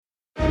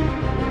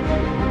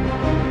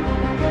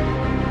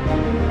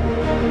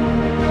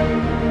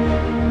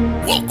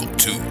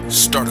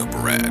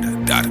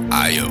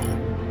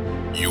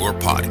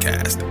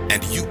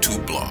and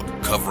YouTube blog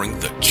covering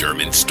the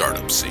German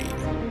startup scene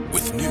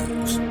with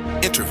news,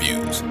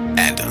 interviews,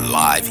 and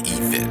live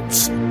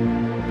events.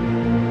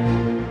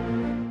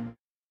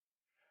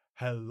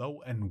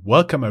 Hello and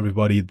welcome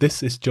everybody.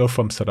 This is Joe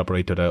from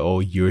Startup.io,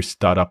 your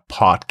startup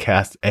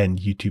podcast and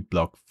YouTube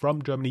blog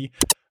from Germany.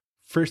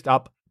 First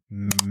up,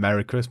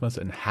 Merry Christmas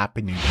and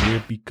Happy New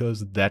Year,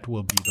 because that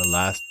will be the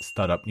last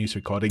startup news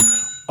recording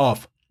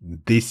of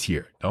this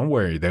year. Don't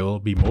worry, there will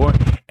be more,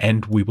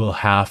 and we will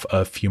have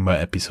a few more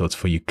episodes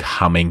for you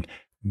coming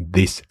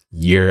this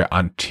year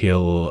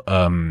until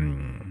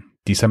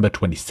December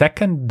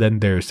 22nd.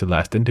 Then there's the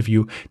last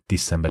interview.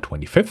 December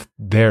 25th,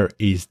 there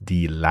is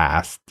the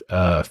last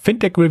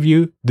fintech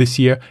review this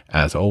year,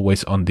 as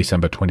always on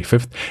December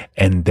 25th.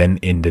 And then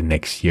in the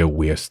next year,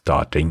 we are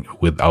starting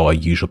with our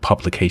usual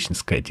publication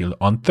schedule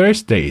on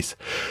Thursdays.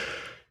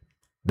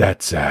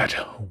 That said,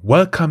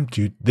 welcome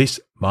to this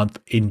month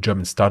in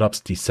German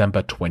Startups,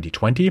 December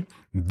 2020.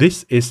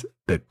 This is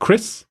the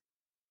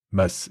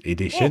Christmas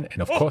edition.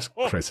 And of course,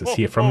 Chris is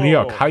here from New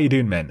York. How you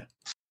doing, man?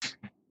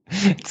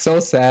 It's so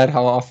sad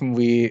how often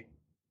we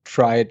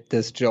tried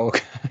this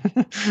joke.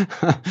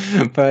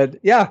 But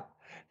yeah,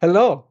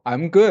 hello,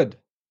 I'm good.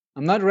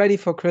 I'm not ready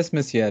for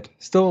Christmas yet.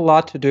 Still a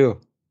lot to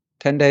do.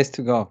 10 days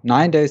to go.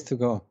 9 days to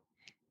go.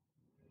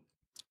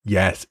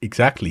 Yes,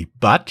 exactly.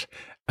 But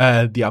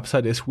the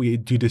upside is we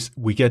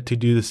get to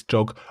do this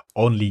joke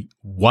only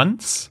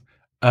once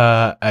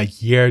a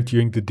year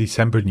during the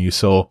December news,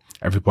 so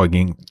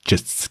everybody can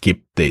just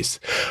skip this.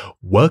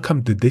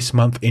 Welcome to this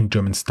month in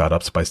German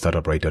Startups by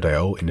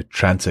Startup.io in a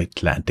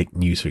transatlantic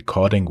news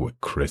recording with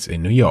Chris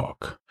in New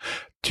York.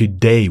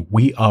 Today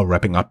we are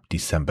wrapping up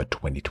December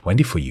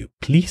 2020 for you.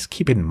 Please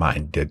keep in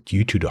mind that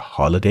due to the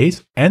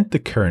holidays and the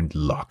current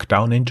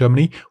lockdown in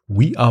Germany,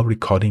 we are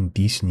recording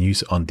these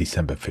news on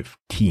December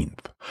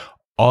 15th.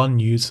 All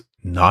news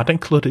not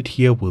included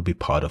here will be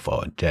part of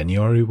our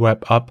January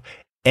wrap-up,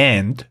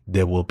 and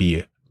there will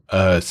be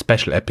a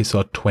special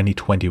episode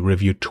 2020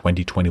 review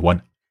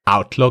 2021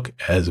 outlook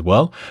as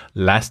well.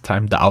 Last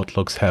time the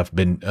outlooks have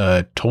been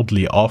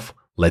totally off.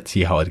 Let's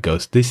see how it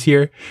goes this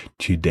year.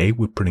 Today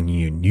we're bringing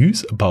you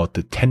news about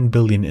the 10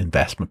 billion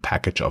investment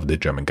package of the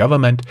German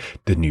government,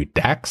 the new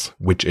DAX,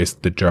 which is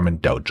the German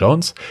Dow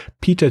Jones,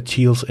 Peter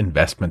Thiel's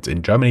investments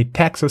in Germany,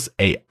 taxes,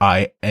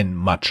 AI, and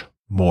much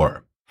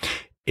more.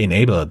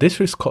 Enabler.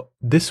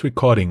 This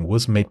recording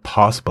was made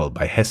possible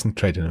by Hessen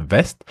Trade and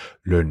Invest.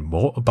 Learn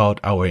more about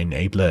our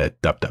enabler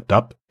at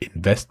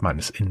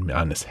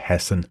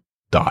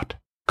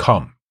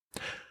www.invest-in-hessen.com.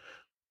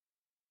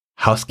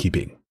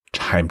 Housekeeping.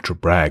 Time to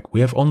brag.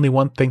 We have only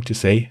one thing to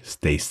say.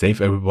 Stay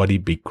safe, everybody.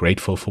 Be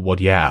grateful for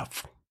what you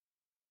have.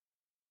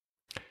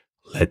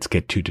 Let's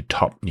get to the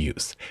top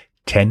news.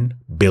 10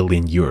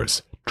 billion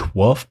euros.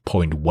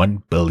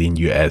 12.1 billion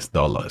US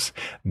dollars.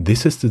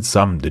 This is the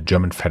sum the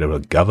German federal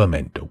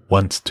government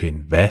wants to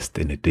invest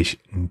in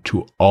addition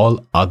to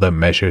all other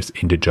measures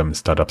in the German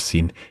startup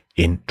scene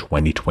in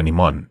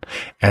 2021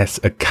 as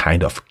a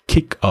kind of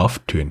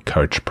kick-off to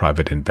encourage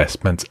private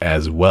investments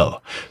as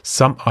well.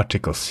 Some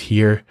articles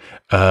here,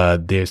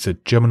 there's a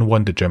German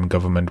one. The German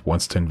government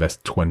wants to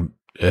invest 10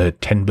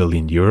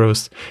 billion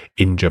euros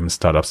in German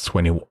startups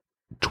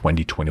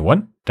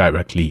 2021,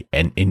 directly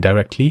and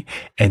indirectly,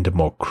 and a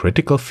more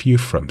critical view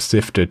from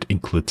Sifted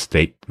includes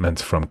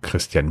statements from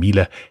Christian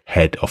Miele,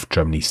 head of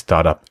Germany's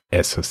Startup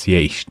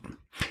Association.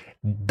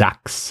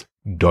 DAX,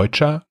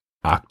 Deutscher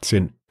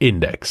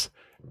Aktienindex,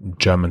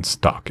 German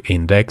Stock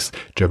Index,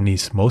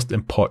 Germany's most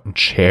important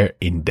share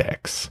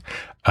index.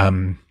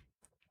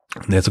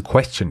 There's a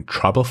question.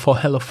 Trouble for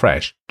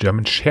HelloFresh.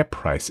 German share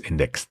price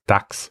index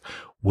DAX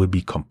will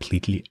be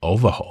completely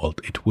overhauled.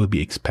 It will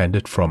be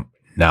expanded from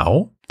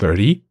now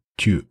 30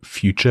 to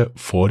future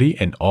 40,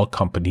 and all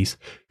companies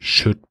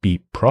should be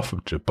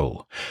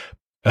profitable.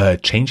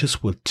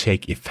 Changes will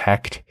take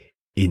effect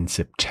in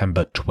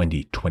September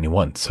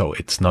 2021, so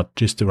it's not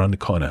just around the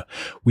corner.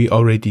 We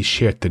already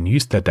shared the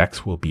news that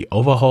DAX will be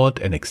overhauled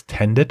and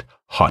extended.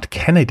 Hot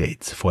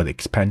candidates for the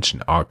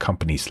expansion are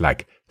companies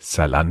like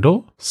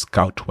Zalando,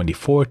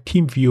 Scout24,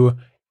 TeamViewer,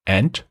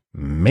 and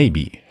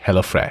maybe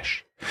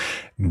HelloFresh.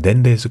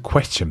 Then there's a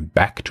question.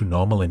 Back to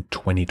normal in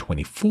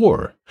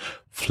 2024.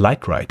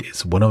 Flightride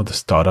is one of the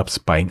startups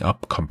buying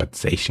up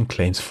compensation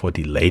claims for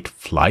delayed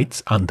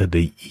flights under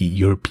the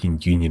European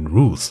Union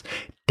rules.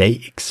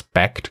 They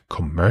expect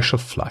commercial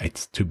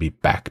flights to be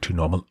back to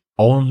normal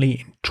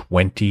only in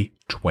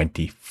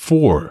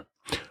 2024.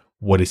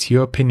 What is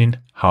your opinion?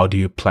 How do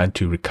you plan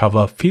to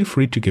recover? Feel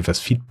free to give us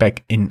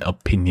feedback in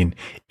opinion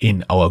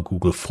in our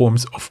Google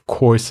Forms. Of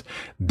course,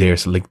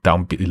 there's a link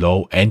down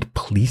below, and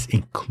please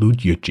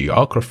include your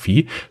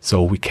geography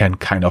so we can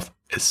kind of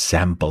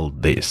assemble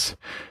this.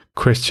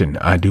 Christian,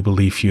 I do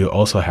believe you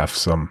also have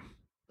some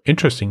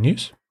interesting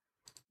news.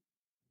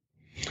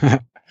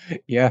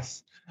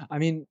 Yes. I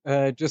mean,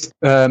 just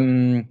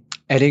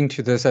adding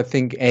to this, I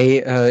think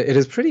it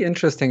is pretty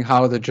interesting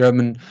how the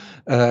German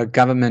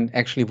government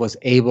actually was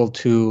able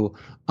to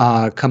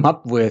come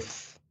up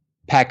with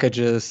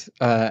packages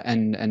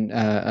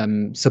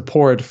and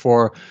support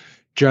for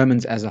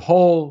Germans as a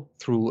whole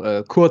through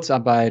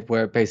Kurzarbeit,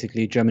 where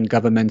basically German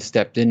government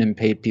stepped in and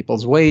paid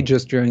people's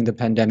wages during the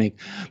pandemic,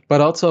 but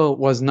also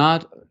was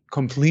not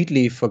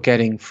completely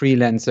forgetting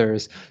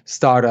freelancers,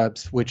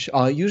 startups, which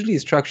are usually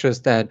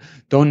structures that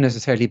don't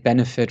necessarily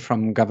benefit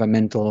from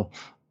governmental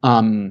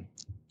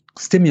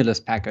stimulus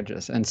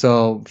packages. And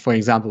so, for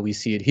example, we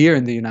see it here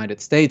in the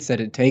United States that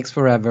it takes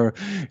forever.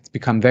 It's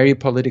become very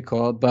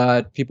political,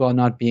 but people are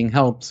not being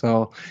helped.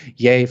 So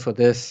yay for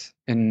this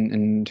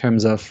in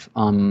terms of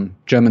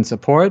German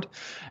support.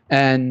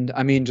 And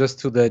I mean, just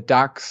to the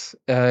DAX,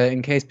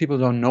 in case people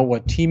don't know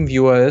what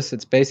TeamViewer is,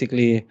 it's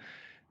basically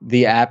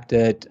the app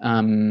that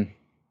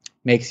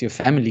makes your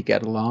family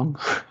get along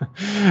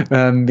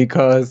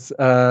because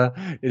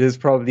it is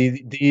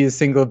probably the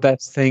single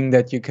best thing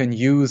that you can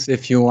use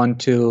if you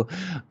want to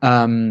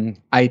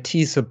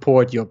IT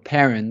support your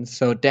parents.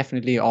 So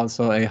definitely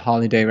also a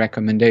holiday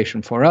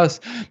recommendation for us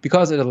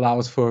because it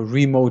allows for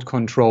remote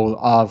control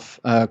of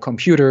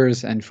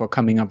computers and for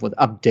coming up with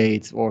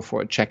updates or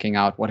for checking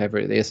out whatever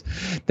it is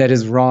that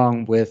is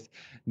wrong with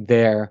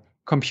their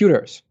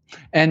computers.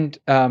 And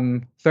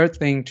third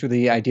thing to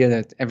the idea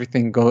that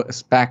everything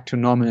goes back to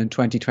normal in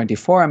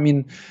 2024. I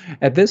mean,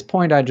 at this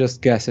point, I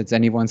just guess it's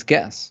anyone's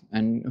guess.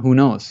 And who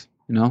knows?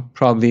 You know,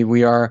 probably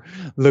we are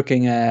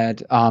looking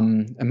at a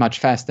much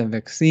faster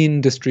vaccine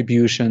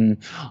distribution.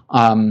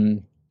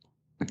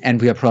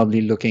 And we are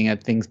probably looking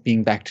at things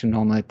being back to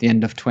normal at the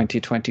end of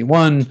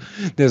 2021.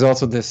 There's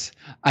also this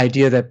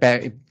idea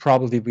that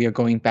probably we are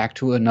going back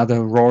to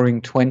another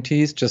roaring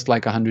 20s, just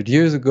like 100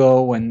 years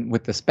ago when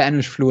with the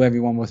Spanish flu,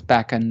 everyone was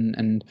back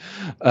and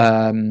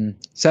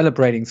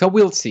celebrating. So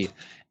we'll see.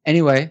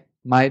 Anyway,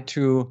 my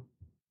two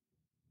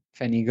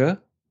Pfennige.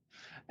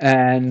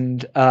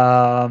 And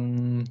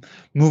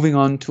moving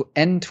on to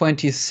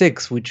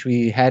N26, which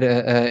we had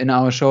in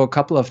our show a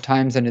couple of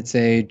times, and it's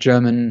a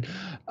German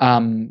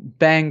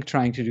bank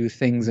trying to do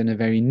things in a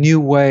very new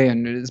way,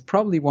 and it is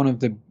probably one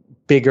of the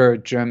bigger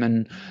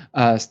German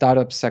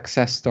startup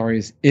success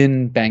stories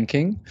in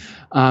banking.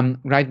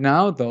 Right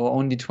now, though,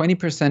 only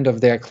 20% of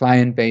their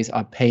client base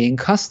are paying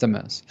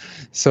customers.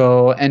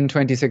 So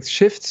N26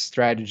 shifts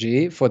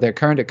strategy for their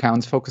current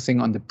accounts,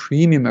 focusing on the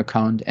premium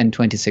account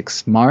N26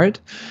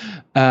 Smart.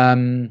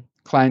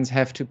 Clients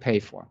have to pay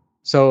for.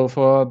 So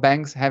for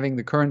banks, having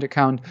the current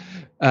account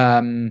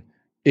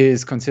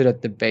is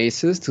considered the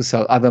basis to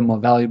sell other more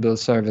valuable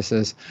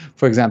services,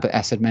 for example,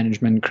 asset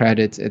management,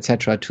 credits,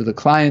 etc., to the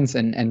clients.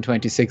 And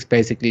N26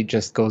 basically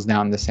just goes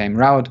down the same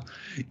route.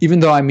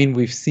 Even though, I mean,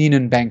 we've seen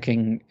in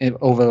banking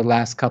over the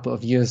last couple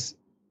of years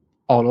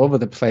all over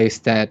the place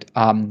that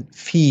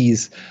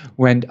fees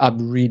went up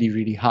really,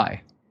 really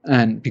high.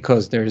 And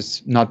because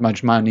there's not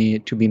much money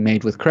to be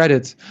made with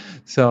credits.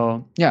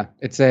 So yeah,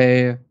 it's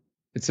a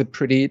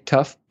pretty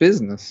tough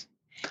business.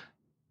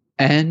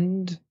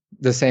 And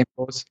the same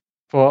goes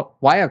for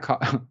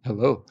Wirecard.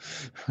 Hello.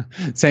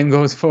 Same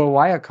goes for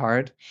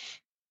Wirecard,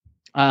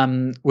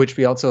 which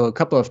we also a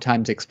couple of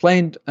times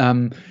explained.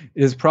 It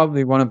is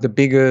probably one of the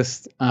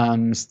biggest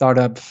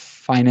startup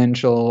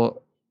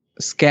financial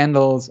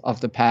scandals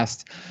of the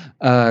past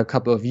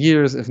couple of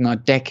years, if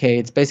not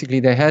decades. Basically,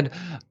 they had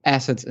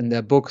assets in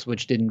their books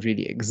which didn't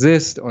really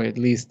exist, or at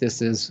least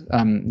this is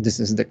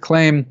the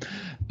claim.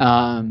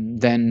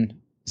 Then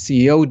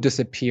CEO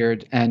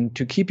disappeared, and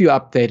to keep you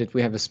updated,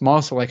 we have a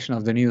small selection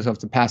of the news of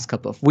the past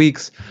couple of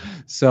weeks.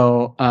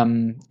 So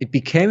it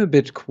became a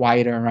bit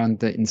quieter around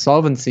the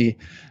insolvency.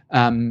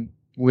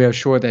 We are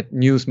sure that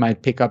news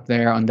might pick up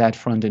there on that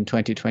front in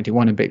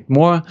 2021 a bit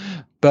more.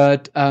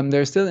 But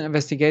there's still an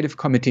investigative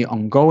committee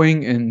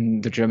ongoing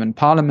in the German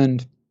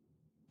parliament,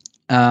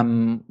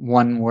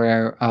 one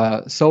where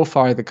so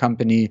far the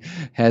company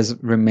has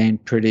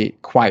remained pretty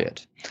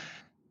quiet.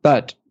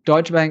 But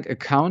Deutsche Bank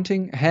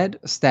accounting head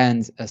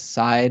stands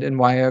aside in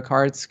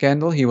Wirecard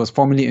scandal. He was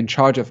formerly in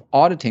charge of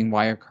auditing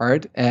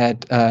Wirecard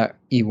at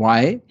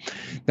EY.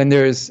 Then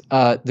there's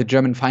the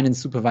German finance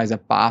supervisor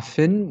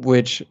BaFin,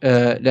 which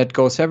let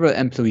go several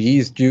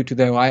employees due to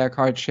their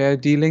Wirecard share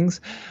dealings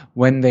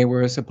when they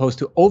were supposed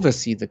to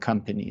oversee the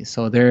company.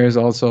 So there is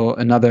also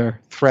another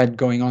thread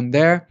going on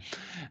there.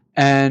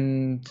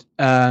 And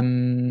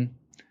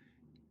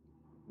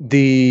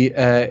the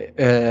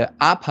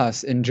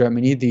APAS in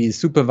Germany, the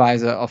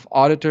supervisor of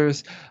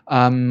auditors,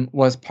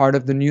 was part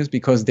of the news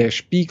because Der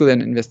Spiegel,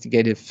 an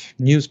investigative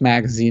news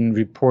magazine,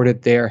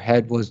 reported their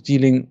head was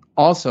dealing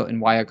also in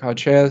Wirecard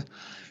shares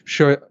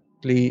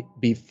shortly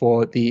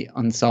before the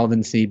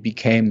insolvency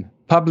became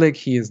public.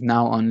 He is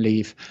now on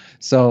leave.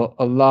 So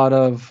a lot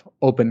of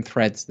open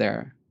threads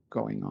there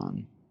going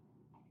on.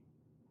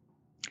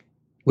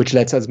 Which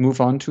lets us move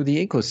on to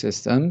the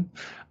ecosystem.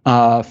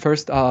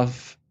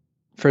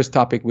 First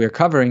topic we're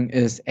covering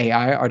is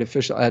AI,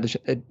 artificial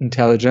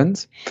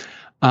intelligence,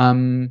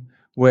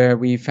 where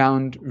we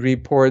found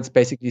reports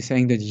basically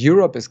saying that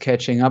Europe is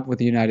catching up with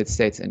the United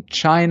States and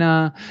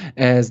China,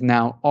 as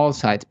now all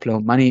sides plow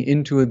money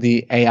into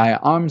the AI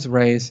arms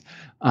race.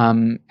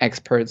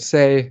 Experts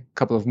say, a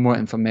couple of more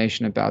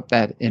information about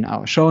that in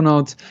our show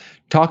notes.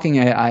 Talking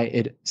AI,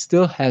 it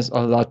still has a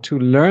lot to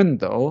learn,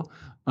 though,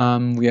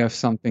 We have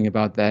something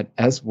about that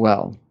as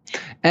well.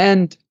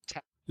 And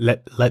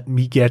let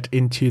me get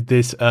into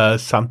this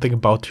something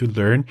about to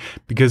learn,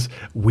 because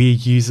we're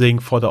using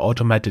for the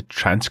automated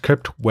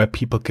transcript where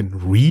people can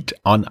read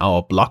on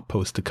our blog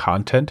post the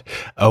content.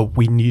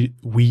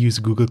 We use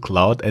Google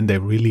Cloud, and they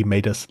really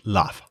made us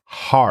laugh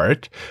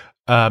hard.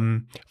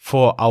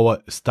 For our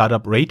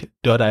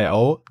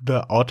startuprate.io,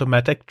 the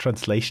automatic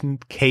translation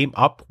came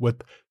up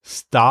with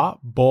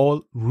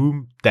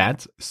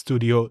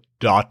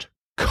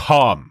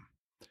starballroomdancestudio.com.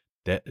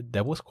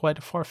 That was quite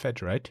a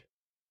far-fetched, right?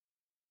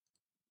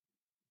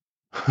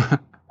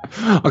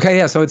 Okay,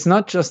 yeah, so it's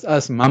not just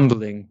us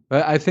mumbling,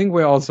 but I think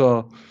we're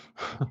also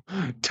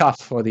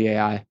tough for the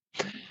AI.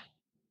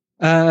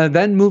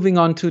 Then moving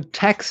on to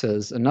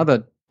taxes,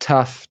 another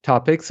tough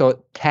topic.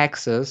 So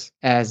taxes,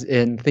 as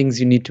in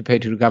things you need to pay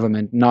to the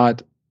government,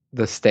 not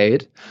the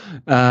state.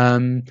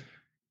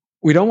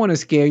 We don't want to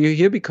scare you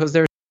here, because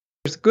there's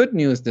good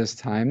news this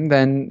time.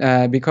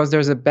 Then because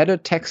there's a better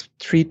tax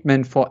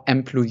treatment for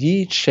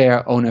employee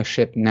share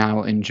ownership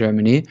now in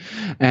Germany,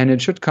 and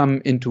it should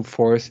come into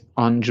force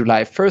on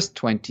July 1st,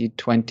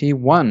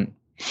 2021.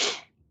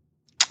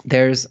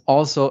 There's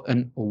also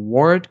an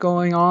award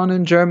going on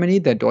in Germany,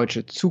 der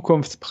Deutsche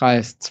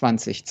Zukunftspreis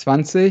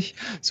 2020,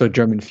 so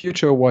German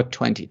Future Award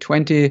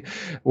 2020,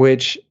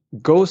 which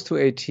goes to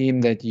a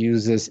team that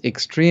uses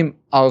extreme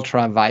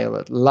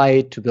ultraviolet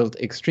light to build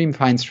extreme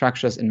fine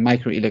structures in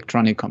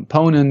microelectronic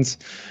components.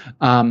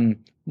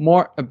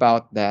 More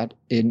about that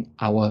in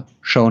our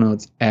show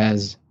notes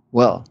as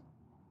well.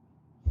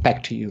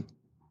 Back to you.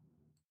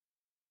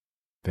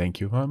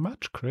 Thank you very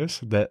much, Chris.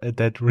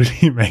 That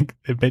really made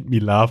me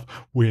laugh.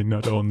 We're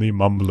not only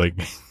mumbling.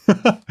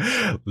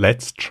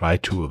 Let's try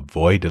to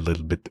avoid a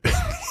little bit.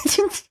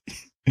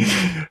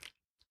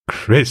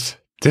 Chris,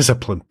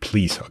 discipline,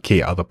 please.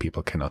 Okay, other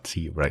people cannot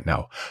see you right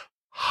now.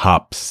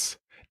 Hubs.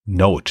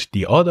 Note,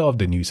 the order of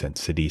the news and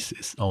cities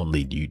is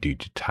only due to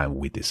the time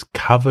we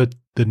discovered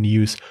the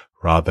news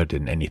rather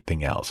than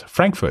anything else.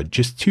 Frankfurt,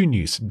 just 2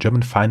 news.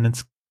 German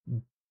finance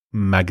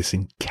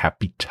magazine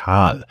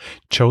Capital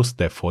chose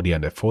their 40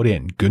 under 40,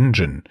 and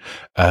Gunjan,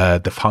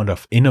 the founder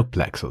of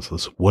InnoPlexus,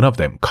 is one of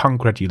them.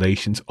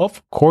 Congratulations.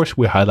 Of course,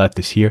 we highlight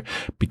this here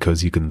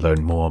because you can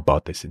learn more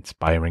about this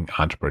inspiring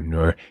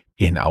entrepreneur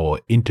in our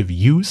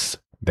interviews.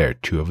 There are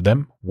 2 of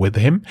them with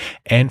him.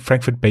 And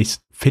Frankfurt-based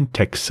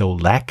fintech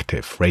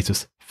Solactive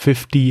raises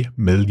 50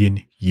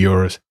 million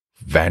euros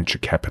venture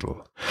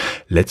capital.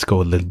 Let's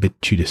go a little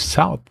bit to the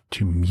south,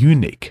 to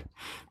Munich.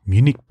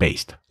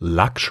 Munich-based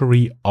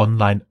luxury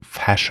online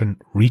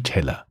fashion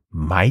retailer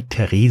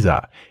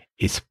Mytheresa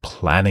is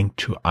planning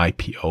to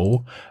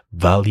IPO,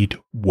 valued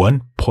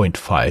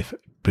 1.5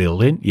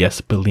 billion,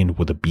 yes, billion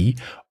with a B,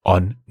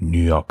 on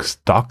New York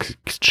Stock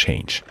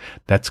Exchange.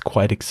 That's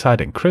quite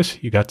exciting. Chris,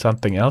 you got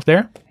something else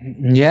there?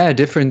 Yeah, a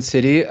different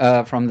city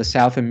from the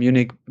south of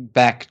Munich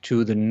back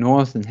to the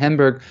north in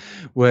Hamburg,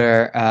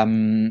 where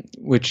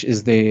which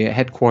is the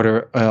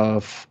headquarter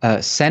of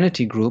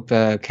Sanity Group,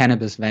 a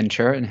cannabis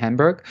venture in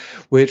Hamburg,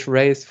 which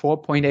raised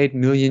 $4.8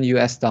 million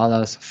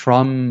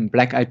from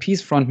Black Eyed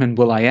Peas frontman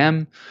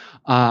will.i.am,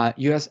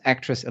 US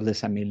actress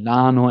Alyssa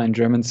Milano, and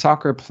German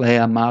soccer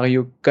player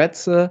Mario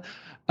Götze,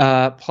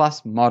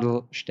 plus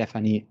model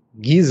Stefanie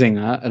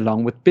Giesinger,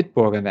 along with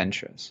Bitburger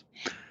Ventures.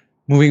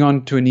 Moving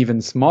on to an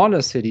even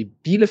smaller city,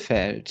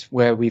 Bielefeld,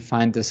 where we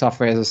find the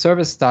software as a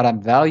service startup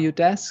Value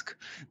Desk.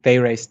 They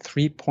raised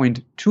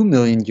 3.2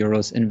 million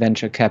euros in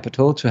venture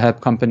capital to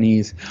help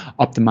companies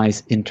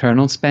optimize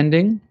internal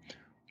spending.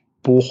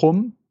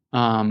 Bochum,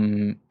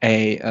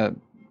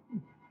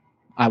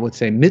 I would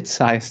say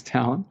mid-sized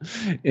town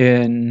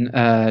in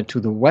to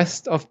the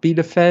west of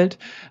Bielefeld.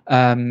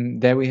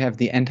 There we have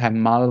the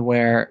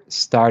anti-malware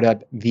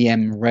startup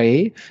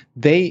VMRay.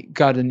 They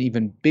got an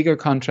even bigger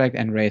contract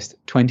and raised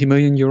 20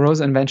 million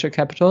euros in venture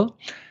capital.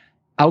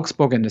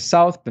 Augsburg in the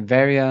south,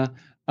 Bavaria,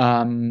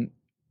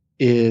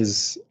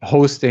 is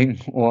hosting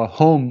or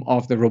home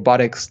of the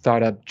robotics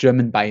startup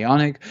German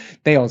Bionic.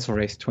 They also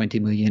raised 20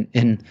 million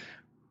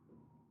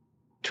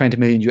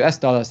US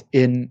dollars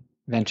in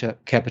venture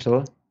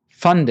capital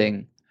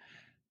funding.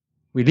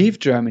 We leave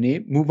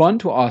Germany, move on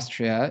to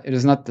Austria. It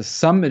is not the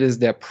sum, it is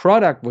their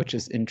product which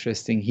is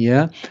interesting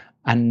here.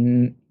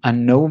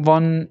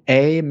 Anovon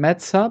A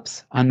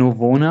MedSubs,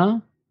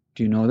 Anovona.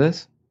 Do you know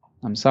this?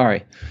 I'm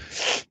sorry.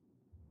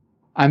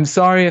 I'm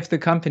sorry if the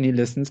company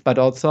listens, but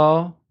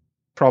also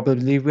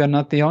probably we're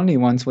not the only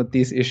ones with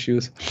these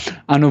issues.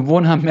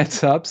 Anovona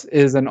MedSubs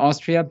is an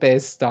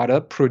Austria-based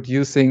startup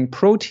producing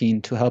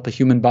protein to help a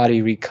human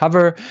body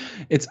recover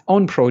its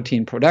own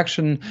protein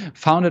production.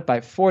 Founded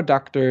by 4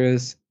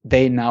 doctors,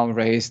 they now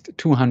raised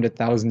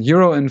 200,000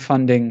 euro in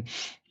funding.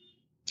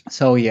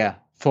 So yeah,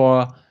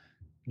 for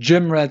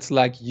gym rats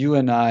like you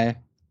and I,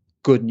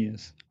 good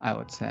news, I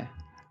would say.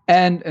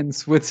 And in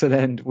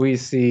Switzerland, we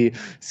see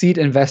seed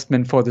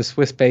investment for the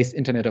Swiss-based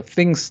Internet of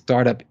Things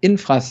startup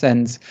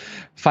InfraSense,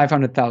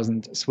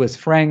 500,000 Swiss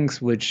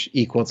francs, which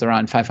equals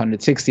around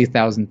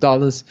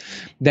 $560,000.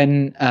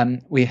 Then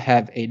we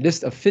have a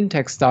list of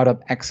fintech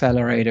startup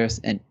accelerators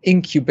and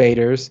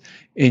incubators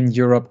in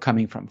Europe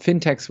coming from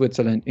Fintech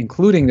Switzerland,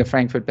 including the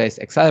Frankfurt-based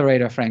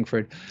Accelerator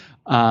Frankfurt,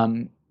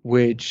 who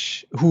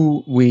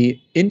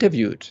we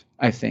interviewed,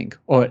 I think.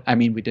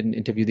 We didn't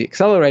interview the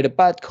accelerator,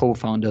 but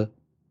co-founder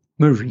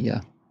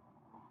Maria.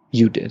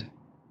 You did.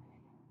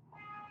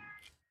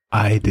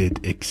 I did,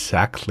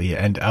 exactly,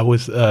 and I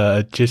was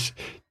just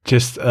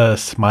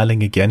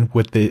smiling again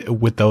with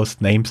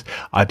those names.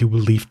 I do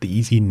believe the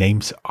easy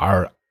names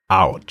are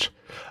out.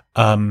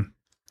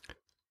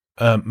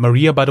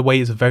 Maria, by the way,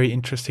 is a very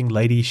interesting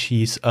lady.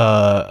 She's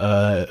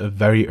a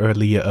very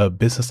early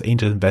business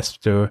angel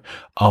investor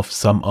of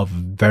some of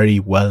very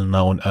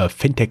well-known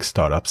fintech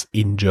startups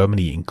in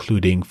Germany,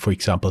 including, for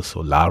example,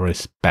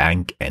 Solaris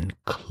Bank and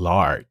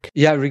Clark.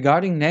 Yeah,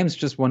 regarding names,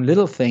 just one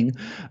little thing.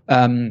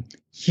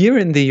 Here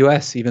in the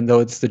US, even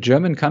though it's the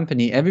German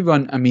company,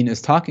 everyone, is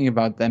talking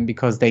about them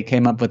because they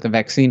came up with the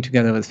vaccine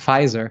together with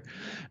Pfizer.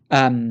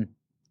 In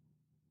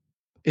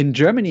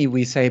Germany,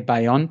 we say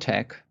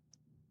BioNTech.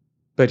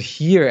 But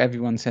here,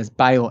 everyone says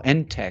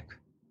BioNTech.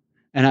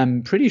 And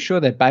I'm pretty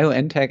sure that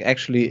BioNTech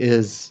actually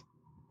is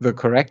the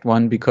correct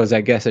one because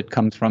I guess it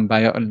comes from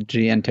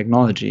biology and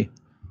technology.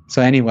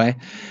 So anyway,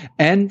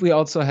 and we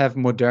also have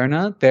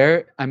Moderna.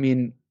 There,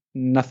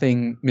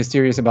 nothing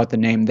mysterious about the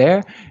name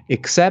there,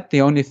 except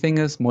the only thing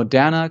is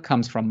Moderna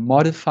comes from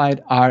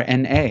modified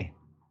RNA.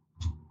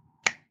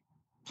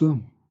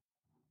 Boom.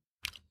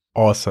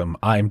 Awesome.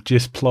 I'm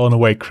just blown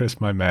away,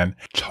 Chris, my man.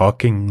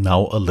 Talking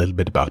now a little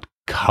bit about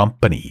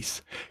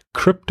companies.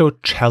 Crypto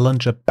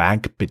challenger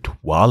bank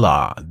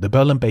Bitwala. The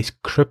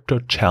Berlin-based crypto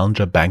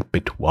challenger bank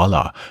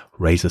Bitwala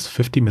raises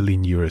 50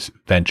 million euros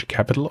venture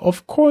capital.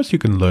 Of course, you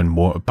can learn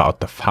more about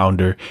the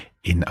founder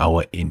in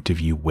our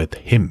interview with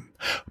him.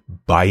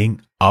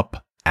 Buying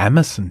up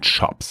Amazon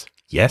shops.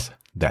 Yes,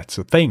 that's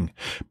a thing.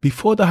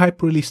 Before the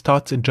hype really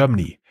starts in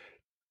Germany,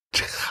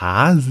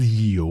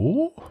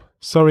 Thrasio,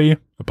 sorry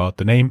about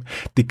the name,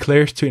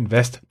 declares to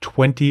invest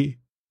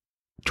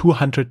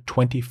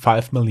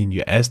 225 million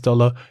US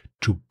dollar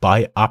to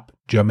buy up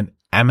German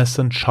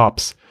Amazon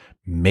shops,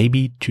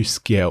 maybe to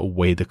scare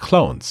away the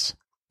clones.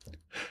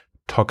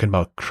 Talking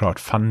about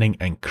crowdfunding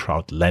and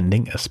crowd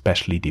lending,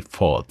 especially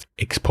default.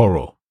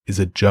 Exporo is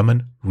a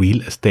German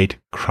real estate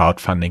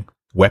crowdfunding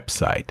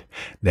website.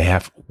 They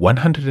have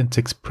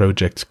 106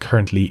 projects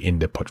currently in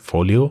the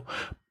portfolio,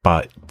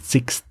 but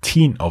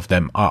 16 of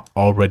them are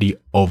already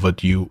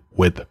overdue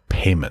with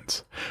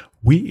payments.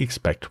 We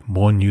expect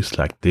more news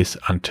like this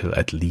until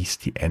at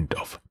least the end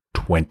of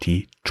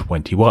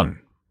 2021.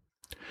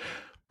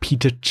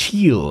 Peter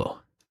Thiel.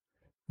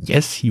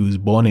 Yes, he was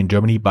born in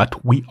Germany,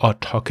 but we are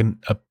talking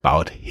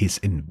about his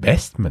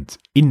investments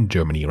in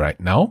Germany right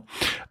now.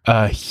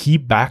 He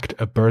backed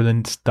a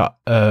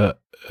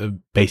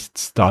Berlin-based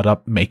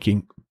startup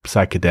making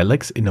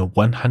psychedelics in a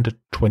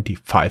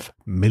 $125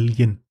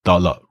 million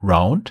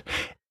round,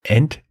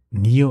 and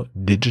Neo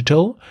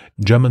Digital,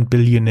 German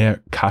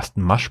billionaire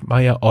Carsten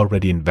Maschmeyer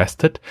already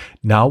invested.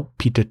 Now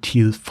Peter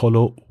Thiel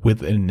follow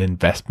with an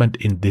investment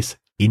in this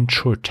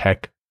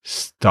insurtech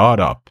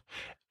startup.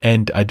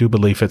 And I do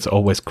believe it's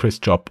always Chris'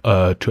 job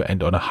to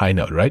end on a high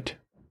note, right?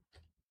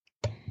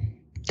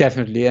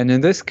 Definitely. And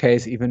in this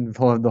case, even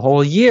for the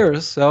whole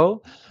year.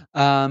 So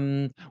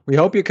we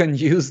hope you can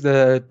use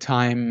the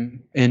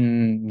time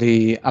in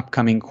the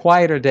upcoming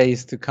quieter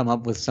days to come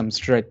up with some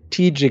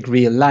strategic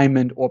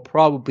realignment, or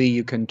probably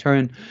you can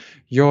turn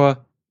your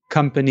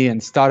company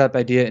and startup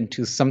idea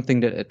into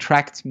something that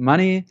attracts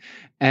money.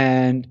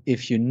 And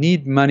if you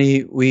need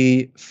money,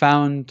 we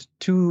found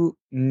 2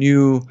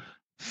 new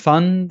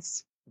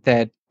funds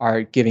that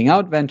are giving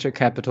out venture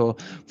capital.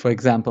 For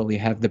example, we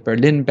have the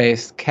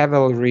Berlin-based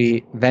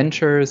Cavalry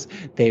Ventures.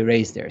 They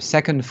raised their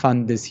second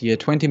fund this year,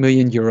 20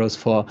 million euros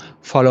for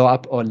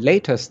follow-up or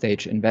later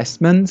stage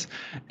investments.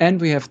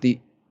 And we have the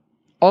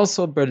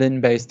also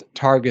Berlin-based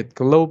Target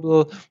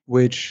Global,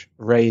 which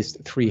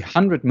raised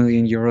 300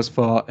 million euros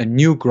for a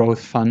new growth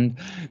fund.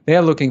 They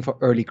are looking for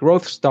early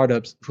growth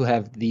startups who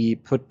have the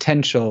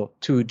potential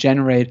to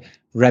generate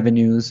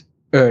revenues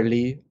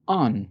early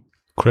on.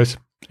 Chris,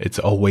 it's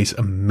always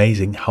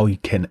amazing how you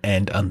can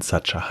end on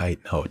such a high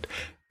note.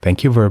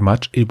 Thank you very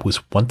much. It was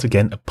once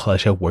again a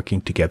pleasure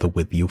working together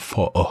with you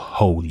for a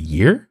whole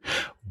year.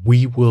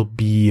 We will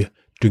be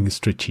doing a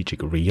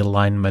strategic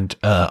realignment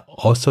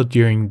also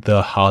during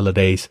the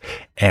holidays,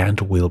 and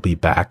we'll be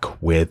back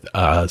with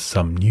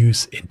some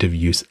news,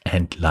 interviews,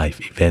 and live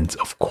events,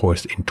 of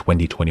course, in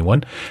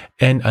 2021.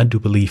 And I do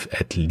believe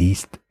at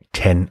least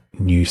 10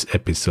 news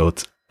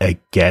episodes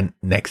again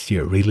next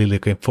year. Really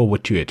looking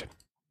forward to it.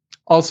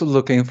 Also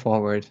looking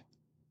forward.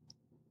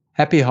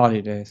 Happy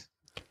holidays.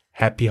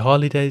 Happy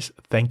holidays.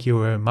 Thank you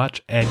very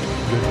much, and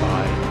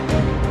goodbye.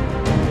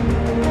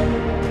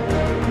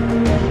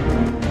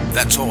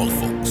 That's all,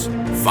 folks.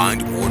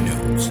 Find more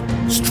news,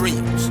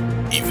 streams,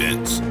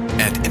 events,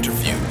 and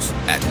interviews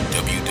at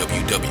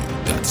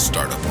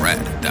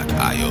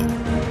www.startuprad.io.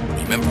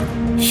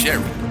 Remember,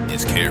 sharing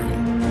is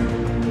caring.